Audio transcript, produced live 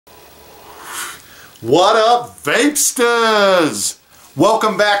What up, Vapesters?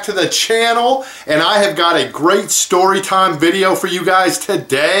 Welcome back to the channel, and I have got a great story time video for you guys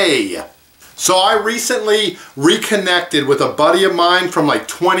today. So I recently reconnected with a buddy of mine from like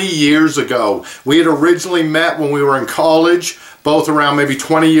 20 years ago. We had originally met when we were in college, both around maybe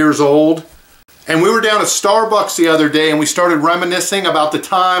 20 years old. And we were down at Starbucks the other day and we started reminiscing about the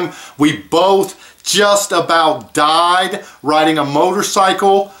time we both just about died riding a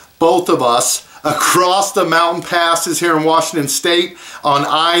motorcycle, both of us, across the mountain passes here in Washington State on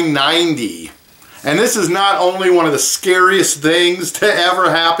I-90. And this is not only one of the scariest things to ever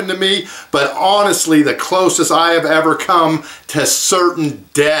happen to me, but honestly the closest I have ever come to certain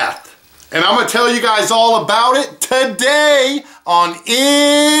death. And I'm going to tell you guys all about it today on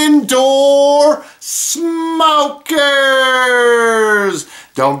Indoor Smokers.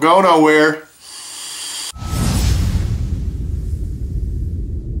 Don't go nowhere.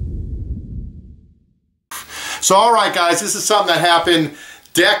 So alright guys, this is something that happened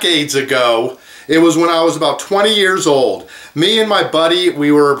decades ago. It was when I was about 20 years old. Me and my buddy,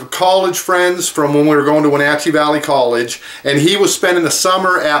 we were college friends from when we were going to Wenatchee Valley College, and he was spending the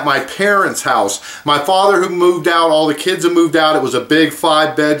summer at my parents' house. My father, who moved out, all the kids had moved out. It was a big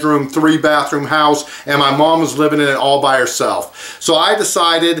 5-bedroom, 3-bathroom house, and my mom was living in it all by herself. So I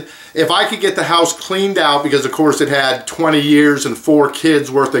decided if I could get the house cleaned out, because of course it had 20 years and 4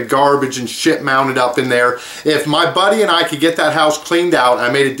 kids worth of garbage and shit mounted up in there, if my buddy and I could get that house cleaned out, I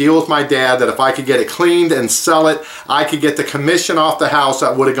made a deal with my dad that if I could get it cleaned and sell it, I could get the commission off the house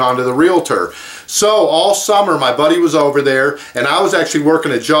that would have gone to the realtor. So all summer my buddy was over there and I was actually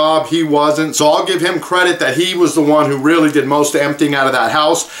working a job, he wasn't, so I'll give him credit that he was the one who really did most emptying out of that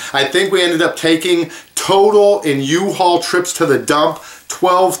house. I think we ended up taking total in U-Haul trips to the dump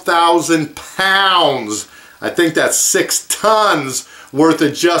 12,000 pounds. I think that's 6 tons worth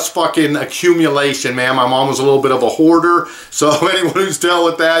of just fucking accumulation, man. My mom was a little bit of a hoarder, so anyone who's dealt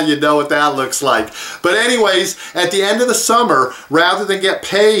with that, you know what that looks like. But anyways, at the end of the summer, rather than get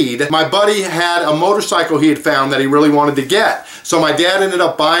paid, my buddy had a motorcycle he had found that he really wanted to get. So my dad ended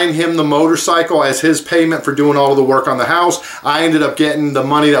up buying him the motorcycle as his payment for doing all of the work on the house. I ended up getting the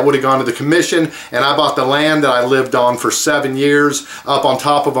money that would have gone to the commission, and I bought the land that I lived on for 7 years up on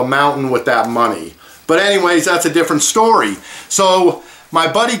top of a mountain with that money. But anyways, that's a different story. So my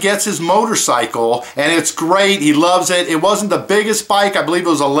buddy gets his motorcycle and it's great. He loves it. It wasn't the biggest bike. I believe it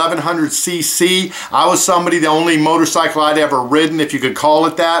was 1100cc. I was somebody, the only motorcycle I'd ever ridden, if you could call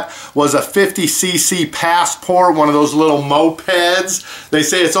it that, was a 50cc Passport, one of those little mopeds. They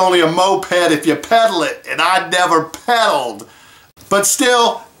say it's only a moped if you pedal it, and I'd never pedaled. But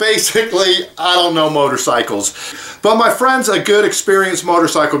still, basically, I don't know motorcycles. But my friend's a good, experienced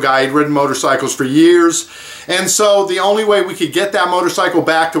motorcycle guy. He'd ridden motorcycles for years. And so the only way we could get that motorcycle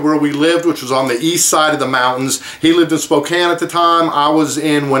back to where we lived, which was on the east side of the mountains, he lived in Spokane at the time. I was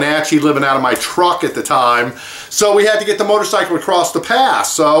in Wenatchee living out of my truck at the time. So we had to get the motorcycle across the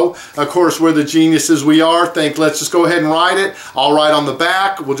pass. So, of course, we're the geniuses we are. Think, let's just go ahead and ride it. I'll ride on the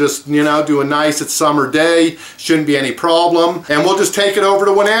back. We'll just, you know, do a nice, it's summer day. Shouldn't be any problem. And we'll just take it over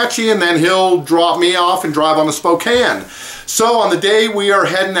to Wenatchee, and then he'll drop me off and drive on to Spokane. So on the day we are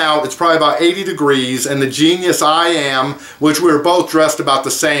heading out, it's probably about 80 degrees, and the genius I am, which we were both dressed about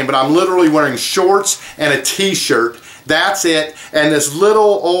the same, but I'm literally wearing shorts and a t-shirt. That's it. And this little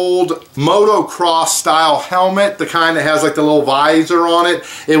old motocross style helmet, the kind that has like the little visor on it.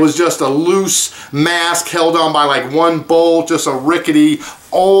 It was just a loose mask held on by like one bolt, just a rickety,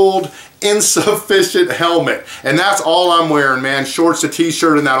 old, insufficient helmet. And that's all I'm wearing, man. Shorts, a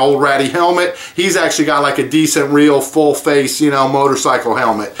t-shirt, and that old ratty helmet. He's actually got like a decent, real, full face, you know, motorcycle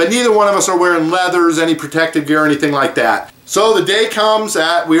helmet. But neither one of us are wearing leathers, any protective gear, anything like that. So the day comes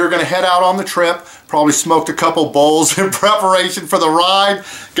that we are going to head out on the trip. Probably smoked a couple bowls in preparation for the ride.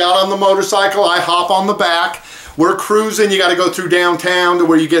 Got on the motorcycle, I hop on the back. We're cruising. You got to go through downtown to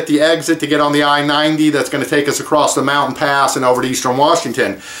where you get the exit to get on the I-90 that's going to take us across the mountain pass and over to eastern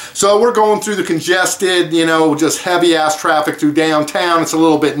Washington. So we're going through the congested, you know, just heavy ass traffic through downtown. It's a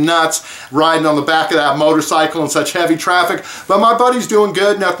little bit nuts riding on the back of that motorcycle in such heavy traffic. But my buddy's doing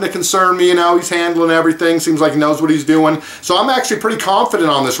good, nothing to concern me, you know, he's handling everything, seems like he knows what he's doing. So I'm actually pretty confident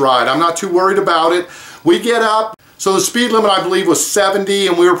on this ride. I'm not too worried about it. We get up. So the speed limit, I believe, was 70,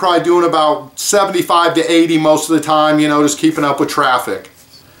 and we were probably doing about 75 to 80 most of the time, you know, just keeping up with traffic.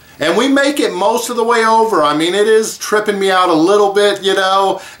 And we make it most of the way over. I mean, it is tripping me out a little bit, you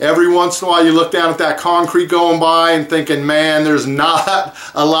know. Every once in a while you look down at that concrete going by and thinking, man, there's not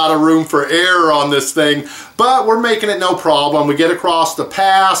a lot of room for error on this thing. But we're making it no problem. We get across the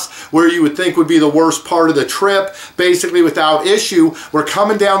pass where you would think would be the worst part of the trip, basically without issue. We're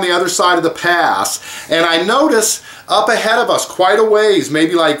coming down the other side of the pass. And I notice up ahead of us, quite a ways,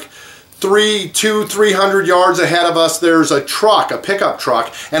 maybe like 300 yards ahead of us, there's a truck, a pickup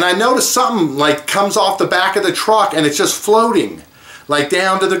truck, and I noticed something like comes off the back of the truck and it's just floating like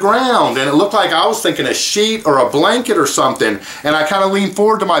down to the ground, and it looked like I was thinking a sheet or a blanket or something. And I kind of leaned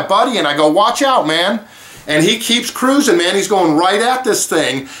forward to my buddy and I go, watch out, man. And he keeps cruising, man. He's going right at this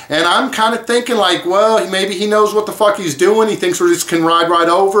thing. And I'm kind of thinking like, well, maybe he knows what the fuck he's doing. He thinks we just can ride right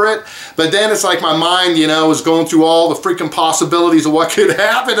over it. But then it's like my mind, you know, is going through all the freaking possibilities of what could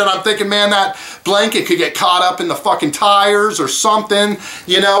happen. And I'm thinking, man, that blanket could get caught up in the fucking tires or something,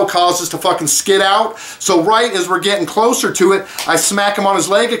 you know, cause us to fucking skid out. So right as we're getting closer to it, I smack him on his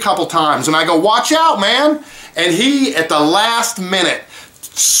leg a couple times. And I go, watch out, man. And he, at the last minute,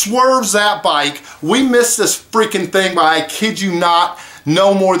 swerves that bike. We missed this freaking thing by, I kid you not,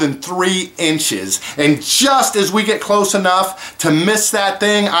 no more than 3 inches. And just as we get close enough to miss that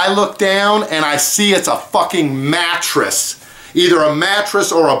thing, I look down and I see it's a fucking mattress. Either a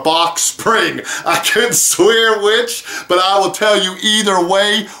mattress or a box spring. I couldn't swear which, but I will tell you either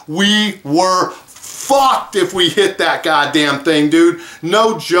way, we were fucked if we hit that goddamn thing, dude.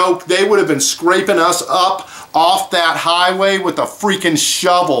 No joke. They would have been scraping us up off that highway with a freaking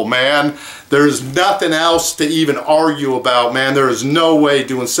shovel, man. There's nothing else to even argue about, man. There is no way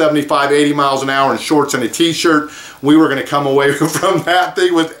doing 75, 80 miles an hour in shorts and a t-shirt, we were gonna come away from that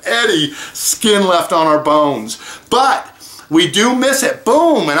thing with any skin left on our bones. But we do miss it,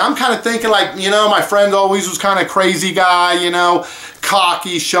 boom. And I'm kind of thinking like, you know, my friend always was kind of crazy guy, you know,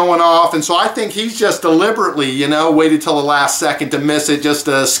 cocky, showing off. And so I think he's just deliberately, you know, waited till the last second to miss it just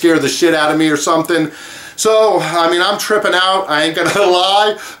to scare the shit out of me or something. So, I mean, I'm tripping out, I ain't gonna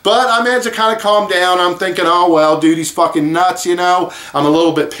lie, but I managed to kind of calm down. I'm thinking, oh, well, dude, he's fucking nuts, you know. I'm a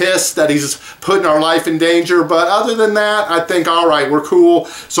little bit pissed that he's putting our life in danger, but other than that, I think, all right, we're cool.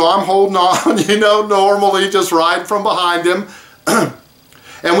 So I'm holding on, you know, normally, just riding from behind him.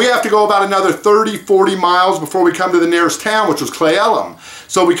 And we have to go about another 30, 40 miles before we come to the nearest town, which was Cle Elum.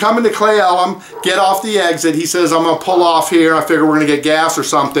 So we come into Cle Elum, get off the exit. He says, I'm going to pull off here. I figure we're going to get gas or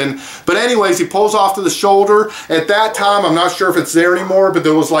something. But anyways, he pulls off to the shoulder. At that time, I'm not sure if it's there anymore, but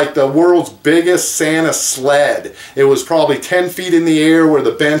there was like the world's biggest Santa sled. It was probably 10 feet in the air where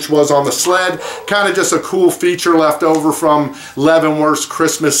the bench was on the sled. Kind of just a cool feature left over from Leavenworth's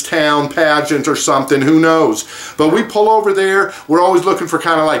Christmas Town pageant or something. Who knows? But we pull over there. We're always looking for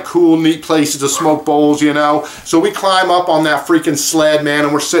kind of like cool, neat places to smoke bowls, you know. So we climb up on that freaking sled, man,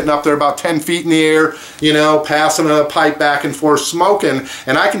 and we're sitting up there about 10 feet in the air, you know, passing a pipe back and forth, smoking.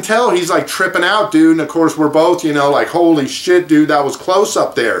 And I can tell he's like tripping out, dude. And of course, we're both, you know, like, holy shit, dude, that was close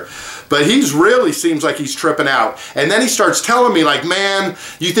up there. But he's really seems like he's tripping out. And then he starts telling me like, man,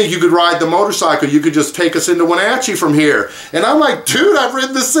 you think you could ride the motorcycle? You could just take us into Wenatchee from here. And I'm like, dude, I've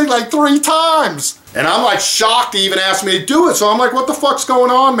ridden this thing like 3 times. And I'm like shocked he even asked me to do it. So I'm like, what the fuck's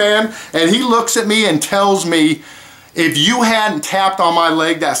going on, man? And he looks at me and tells me, if you hadn't tapped on my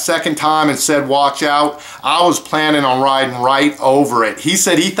leg that second time and said, watch out, I was planning on riding right over it. He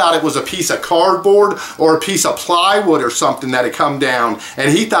said he thought it was a piece of cardboard or a piece of plywood or something that had come down,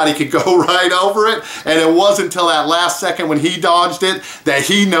 and he thought he could go right over it. And it wasn't until that last second when he dodged it that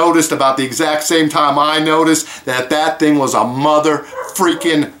he noticed, about the exact same time I noticed, that that thing was a mother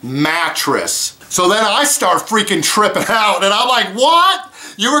freaking mattress. So then I start freaking tripping out, and I'm like, what?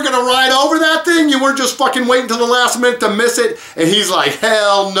 You were gonna ride over that thing? You weren't just fucking waiting till the last minute to miss it? And he's like,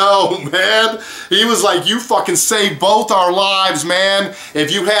 hell no, man. He was like, you fucking saved both our lives, man.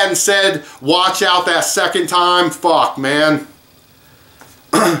 If you hadn't said, watch out that second time, fuck, man.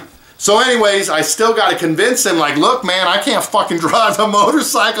 So anyways, I still got to convince him, like, look, man, I can't fucking drive a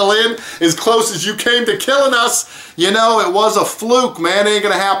motorcycle in as close as you came to killing us. You know, it was a fluke, man. It ain't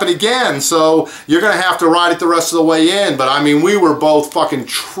going to happen again. So you're going to have to ride it the rest of the way in. But I mean, we were both fucking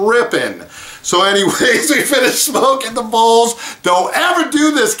tripping. So anyways, we finished smoking the bowls. Don't ever do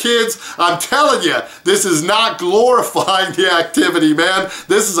this, kids. I'm telling you, this is not glorifying the activity, man.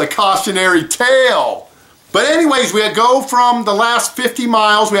 This is a cautionary tale. But anyways, we had to go from the last 50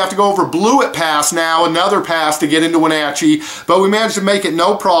 miles, we have to go over Blewett Pass now, another pass to get into Wenatchee, but we managed to make it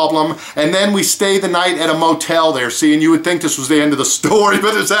no problem, and then we stayed the night at a motel there. See, and you would think this was the end of the story,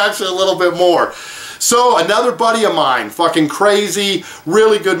 but it's actually a little bit more. So another buddy of mine, fucking crazy,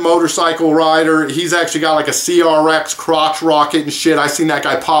 really good motorcycle rider. He's actually got like a CRX crotch rocket and shit. I seen that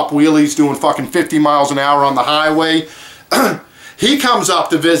guy pop wheelies doing fucking 50 miles an hour on the highway. He comes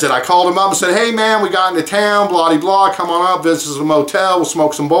up to visit. I called him up and said, hey man, we got into town, blah blah, come on up, visit the motel, we'll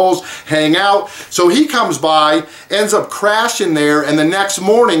smoke some bowls, hang out. So he comes by, ends up crashing there, and the next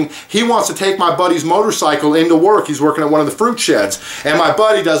morning he wants to take my buddy's motorcycle into work. He's working at one of the fruit sheds. And my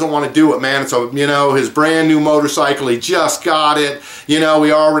buddy doesn't want to do it, man. It's a, you know, his brand new motorcycle, he just got it. You know,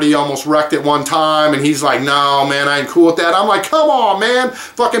 we already almost wrecked it one time, and he's like, no man, I ain't cool with that. I'm like, come on man,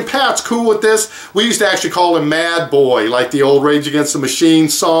 fucking Pat's cool with this. We used to actually call him Mad Boy, like the old Rage Against the Machine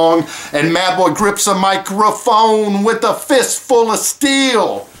song, and Mad Boy grips a microphone with a fistful of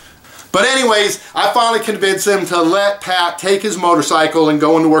steel. But anyways, I finally convinced him to let Pat take his motorcycle and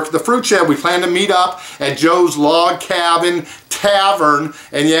go into work at the fruit shed. We plan to meet up at Joe's Log Cabin Tavern,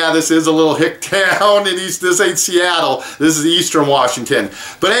 and yeah, this is a little hick town in this ain't Seattle, this is Eastern Washington.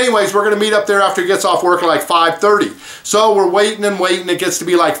 But anyways, we're gonna meet up there after he gets off work at like 5:30. So we're waiting and waiting, it gets to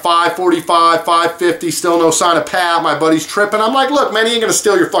be like 5:45, 5:50, still no sign of Pat. My buddy's tripping. I'm like, look man, he ain't gonna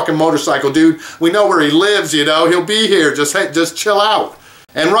steal your fucking motorcycle, dude. We know where he lives, you know, he'll be here, just chill out.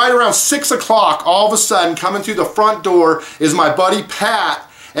 And right around 6 o'clock, all of a sudden, coming through the front door is my buddy Pat.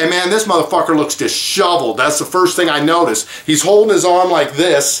 And man, this motherfucker looks disheveled. That's the first thing I noticed. He's holding his arm like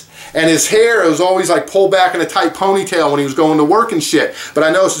this, and his hair was always like pulled back in a tight ponytail when he was going to work and shit. But I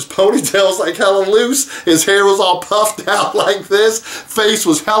noticed his ponytail's like hella loose. His hair was all puffed out like this. Face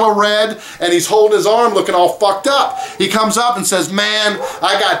was hella red, and he's holding his arm looking all fucked up. He comes up and says, man,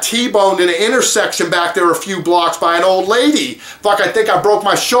 I got T-boned in an intersection back there a few blocks by an old lady. Fuck, I think I broke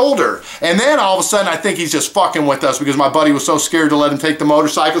my shoulder. And then all of a sudden, I think he's just fucking with us because my buddy was so scared to let him take the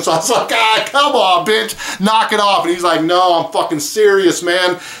motorcycle. So I was like, ah, come on, bitch, knock it off. And he's like, no, I'm fucking serious,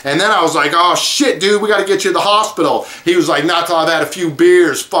 man. And then I was like, oh shit, dude, we gotta get you to the hospital. He was like, not till I've had a few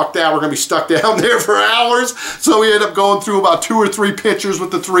beers. Fuck that, we're gonna be stuck down there for hours. So we ended up going through about 2 or 3 pictures with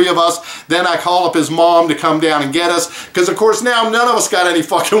the 3 of us. Then I called up his mom to come down and get us. Because of course now none of us got any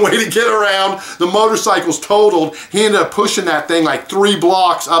fucking way to get around. The motorcycle's totaled. He ended up pushing that thing like 3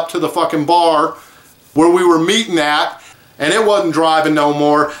 blocks up to the fucking bar where we were meeting at. And it wasn't driving no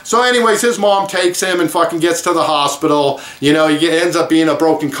more. So anyways, his mom takes him and fucking gets to the hospital. You know, he ends up being a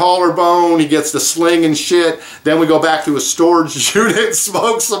broken collarbone. He gets the sling and shit. Then we go back to his storage unit,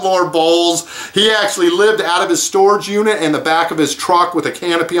 smoke some more bowls. He actually lived out of his storage unit in the back of his truck with a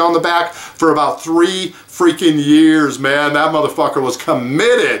canopy on the back for about 3 freaking years, man. That motherfucker was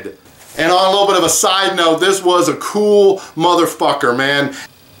committed. And on a little bit of a side note, this was a cool motherfucker, man.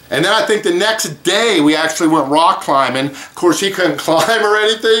 And then I think the next day we actually went rock climbing. Of course he couldn't climb or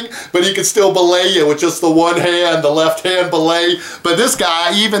anything, but he could still belay you with just the one hand, the left hand belay. But this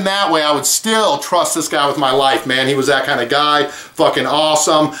guy, even that way, I would still trust this guy with my life, man. He was that kind of guy, fucking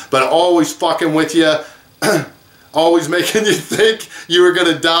awesome, but always fucking with you. Always making you think you were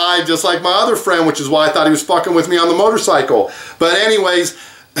gonna die, just like my other friend, which is why I thought he was fucking with me on the motorcycle. But anyways,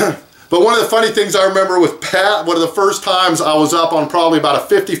 but one of the funny things I remember with Pat, one of the first times I was up on probably about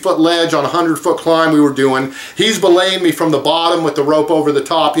a 50-foot ledge on a 100-foot climb we were doing, he's belaying me from the bottom with the rope over the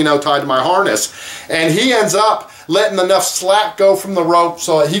top, you know, tied to my harness. And he ends up letting enough slack go from the rope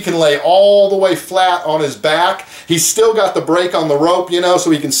so that he can lay all the way flat on his back. He's still got the brake on the rope, you know,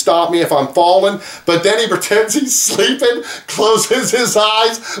 so he can stop me if I'm falling. But then he pretends he's sleeping, closes his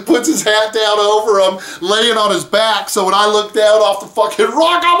eyes, puts his hat down over him, laying on his back. So when I look down off the fucking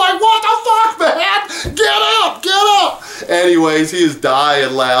rock, I'm like, what the fuck, man? Get up, get up. Anyways, he is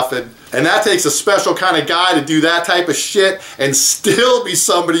dying laughing. And that takes a special kind of guy to do that type of shit and still be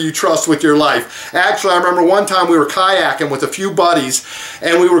somebody you trust with your life. Actually, I remember one time we were kayaking with a few buddies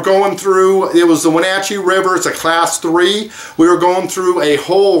and we were going through, it was the Wenatchee River, it's a class 3. We were going through a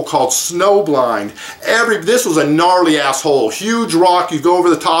hole called Snowblind. This was a gnarly ass hole, huge rock, you go over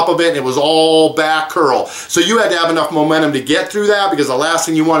the top of it and it was all back curl. So you had to have enough momentum to get through that because the last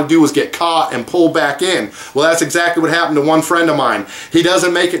thing you want to do is get caught and pulled back in. Well, that's exactly what happened to one friend of mine. He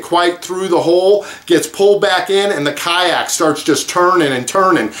doesn't make it quite through the hole, gets pulled back in, and the kayak starts just turning and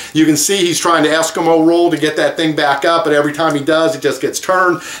turning. You can see he's trying to Eskimo roll to get that thing back up, but every time he does, it just gets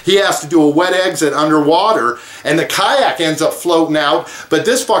turned. He has to do a wet exit underwater, and the kayak ends up floating out, but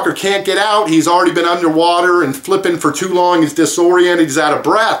this fucker can't get out. He's already been underwater and flipping for too long. He's disoriented, he's out of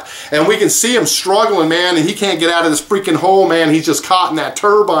breath, and we can see him struggling, man, and he can't get out of this freaking hole, man. He's just caught in that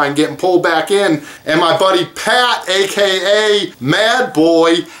turbine getting pulled back in, and my buddy Pat, aka Mad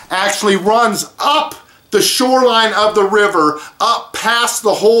Boy, actually runs up the shoreline of the river, up past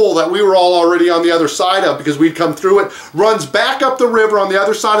the hole that we were all already on the other side of because we'd come through it, runs back up the river on the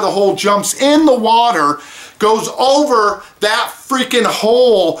other side of the hole, jumps in the water, goes over that freaking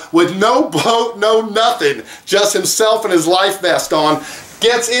hole with no boat, no nothing, just himself and his life vest on,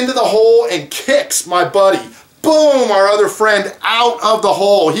 gets into the hole and kicks my buddy. Boom, our other friend out of the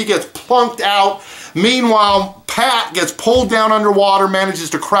hole. He gets plunked out. Meanwhile, Pat gets pulled down underwater, manages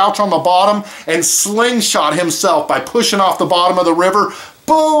to crouch on the bottom and slingshot himself by pushing off the bottom of the river.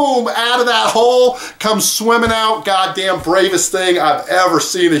 Boom, out of that hole, comes swimming out. Goddamn bravest thing I've ever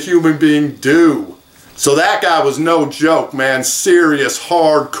seen a human being do. So that guy was no joke, man. Serious,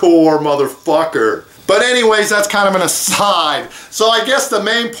 hardcore motherfucker. But anyways, that's kind of an aside. So I guess the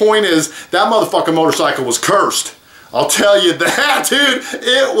main point is that motherfucking motorcycle was cursed. I'll tell you that, dude.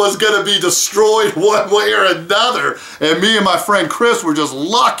 It was gonna be destroyed one way or another. And me and my friend Chris were just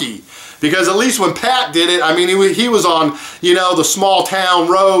lucky. Because at least when Pat did it, I mean, he was on, you know, the small town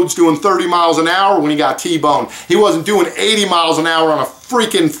roads doing 30 miles an hour when he got T-boned. He wasn't doing 80 miles an hour on a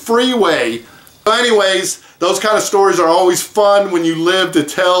freaking freeway. But anyways, those kind of stories are always fun when you live to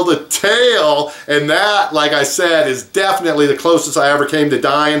tell the tale, and that, like I said, is definitely the closest I ever came to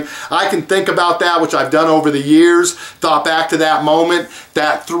dying. I can think about that, which I've done over the years, thought back to that moment,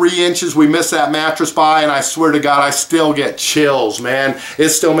 that 3 inches we missed that mattress by, and I swear to God, I still get chills, man. It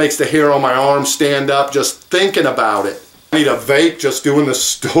still makes the hair on my arm stand up just thinking about it. I need a vape just doing the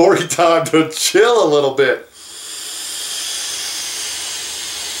story time to chill a little bit.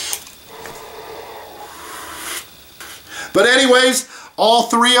 But anyways, all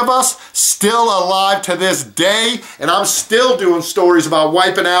 3 of us still alive to this day, and I'm still doing stories about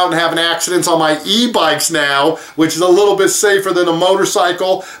wiping out and having accidents on my e-bikes now, which is a little bit safer than a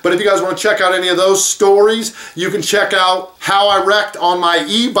motorcycle. But if you guys want to check out any of those stories, you can check out how I wrecked on my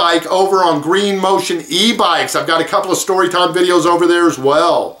e-bike over on Green Motion e-bikes. I've got a couple of Storytime videos over there as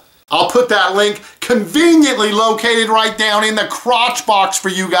well. I'll put that link conveniently located right down in the crotch box for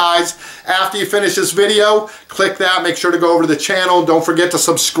you guys. After you finish this video, click that, make sure to go over to the channel. Don't forget to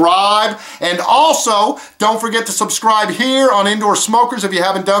subscribe. And also, don't forget to subscribe here on IndoorSmokers if you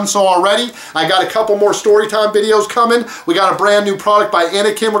haven't done so already. I got a couple more Storytime videos coming. We got a brand new product by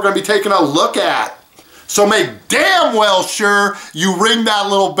Anakin we're going to be taking a look at. So make damn well sure you ring that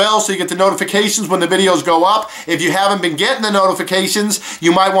little bell so you get the notifications when the videos go up. If you haven't been getting the notifications,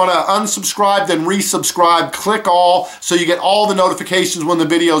 you might want to unsubscribe, then resubscribe. Click all so you get all the notifications when the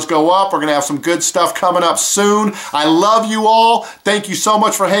videos go up. We're going to have some good stuff coming up soon. I love you all. Thank you so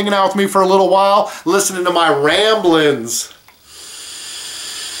much for hanging out with me for a little while, listening to my ramblings.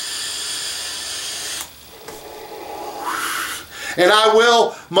 And I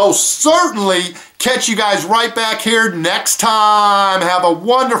will most certainly catch you guys right back here next time. Have a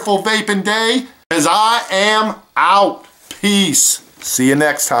wonderful vaping day as I am out. Peace. See you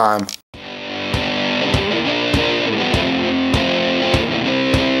next time.